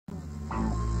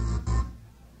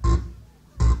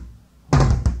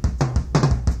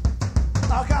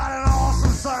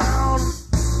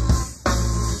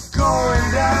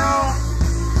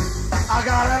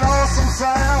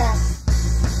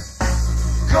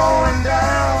going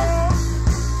down.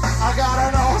 I got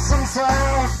an awesome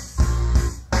sound.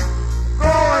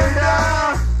 Going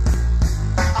down.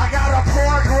 I got a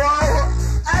pork roll,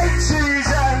 egg,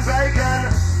 cheese, and bacon.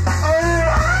 Oh,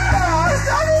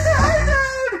 stop it,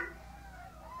 dude!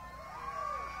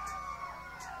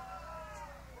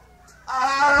 I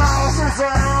got an awesome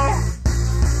sound.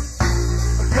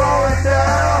 Going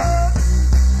down.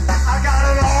 I got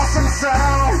an awesome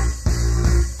sound.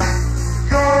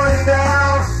 Going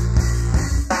down.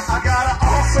 I got an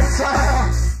awesome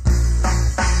sound.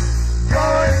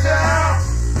 Going down.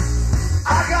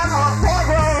 I got a pork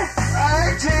roll,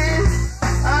 egg, cheese,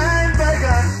 and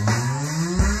bacon.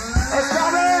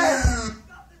 Stop it!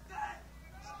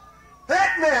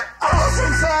 Hit me!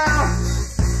 Awesome sound.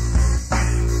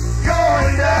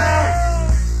 Going down.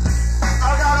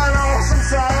 I got an awesome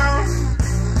sound.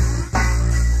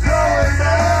 Going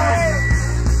down.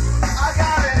 I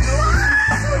got an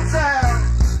awesome sound.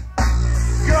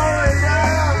 Going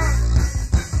down.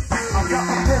 I got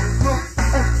a pork roll,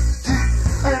 egg, cheese,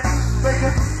 and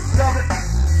bacon. Stop it.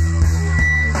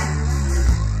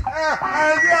 I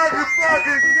got you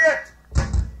fucking shit.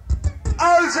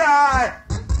 Outside.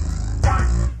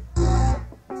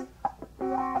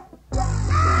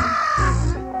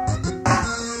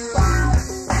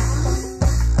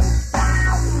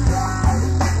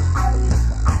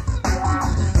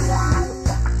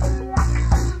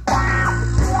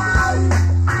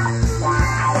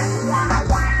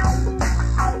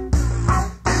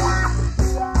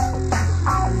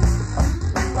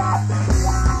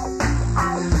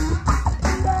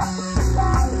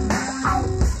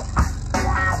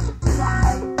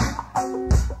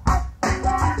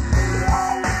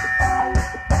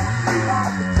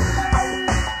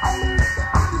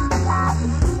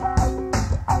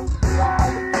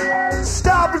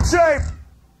 Stop the tape.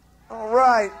 All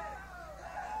right.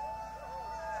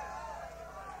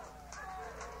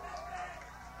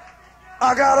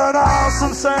 I got an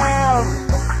awesome sound.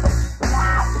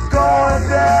 Going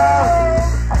down.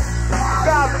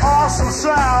 Got an awesome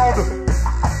sound.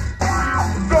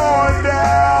 Going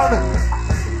down.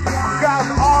 Got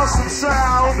an awesome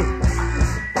sound.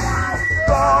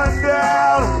 Going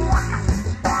down.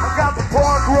 I got the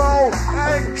pork roll,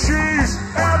 egg, cheese,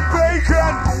 and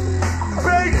bacon.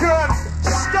 Bacon,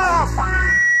 stop!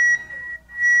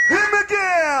 Him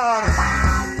again!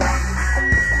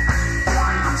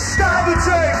 Stop the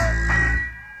tape!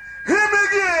 Him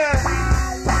again!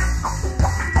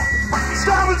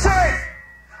 Stop the tape!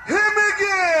 Him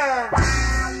again!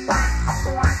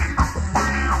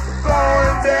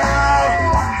 Going down!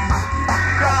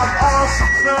 Got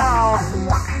awesome sound!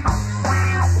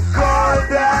 Going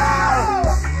down!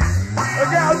 I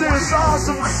got this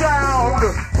awesome sound!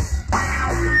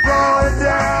 Going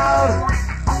down.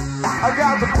 I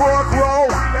got the pork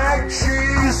roll, egg,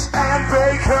 cheese, and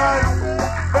bacon.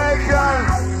 Bacon.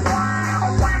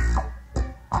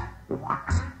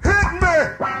 Hit me.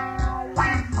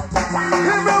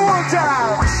 Hit me one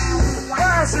time.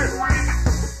 That's it.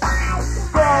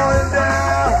 Going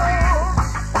down.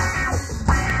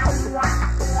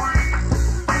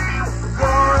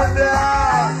 Going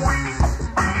down.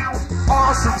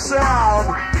 Awesome sound.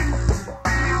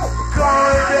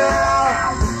 Going down.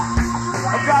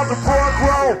 I got the pork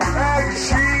roll, egg,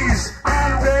 cheese,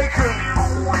 and bacon.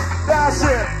 That's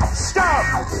it. Stop.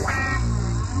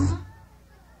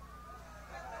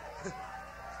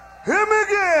 Hit me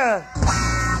again.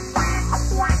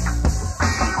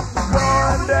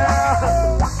 Going down.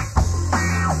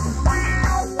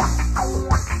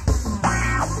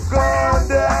 Going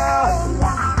down.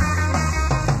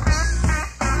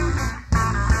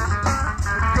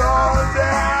 Going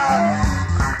down.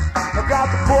 I got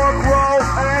the pork roll,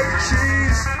 egg,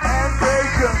 cheese, and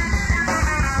bacon.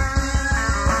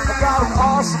 I got an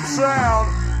awesome sound.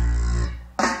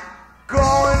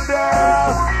 Going down.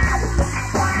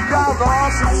 Got an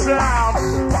awesome sound.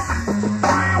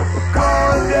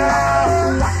 Going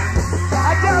down. I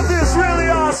got this really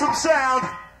awesome sound.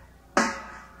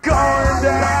 Going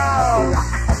down.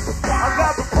 I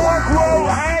got the pork roll,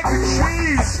 egg,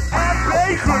 cheese, and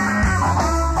bacon.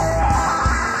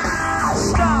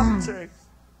 Stop the tape.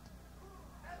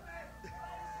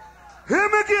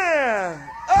 Him again.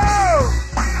 Oh!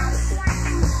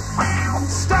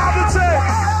 Stop the tape.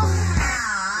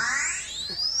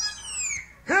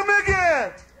 Him again.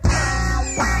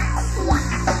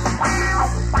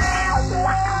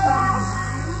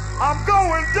 I'm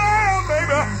going down,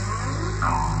 baby.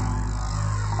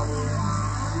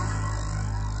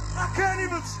 I can't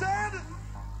even stand it.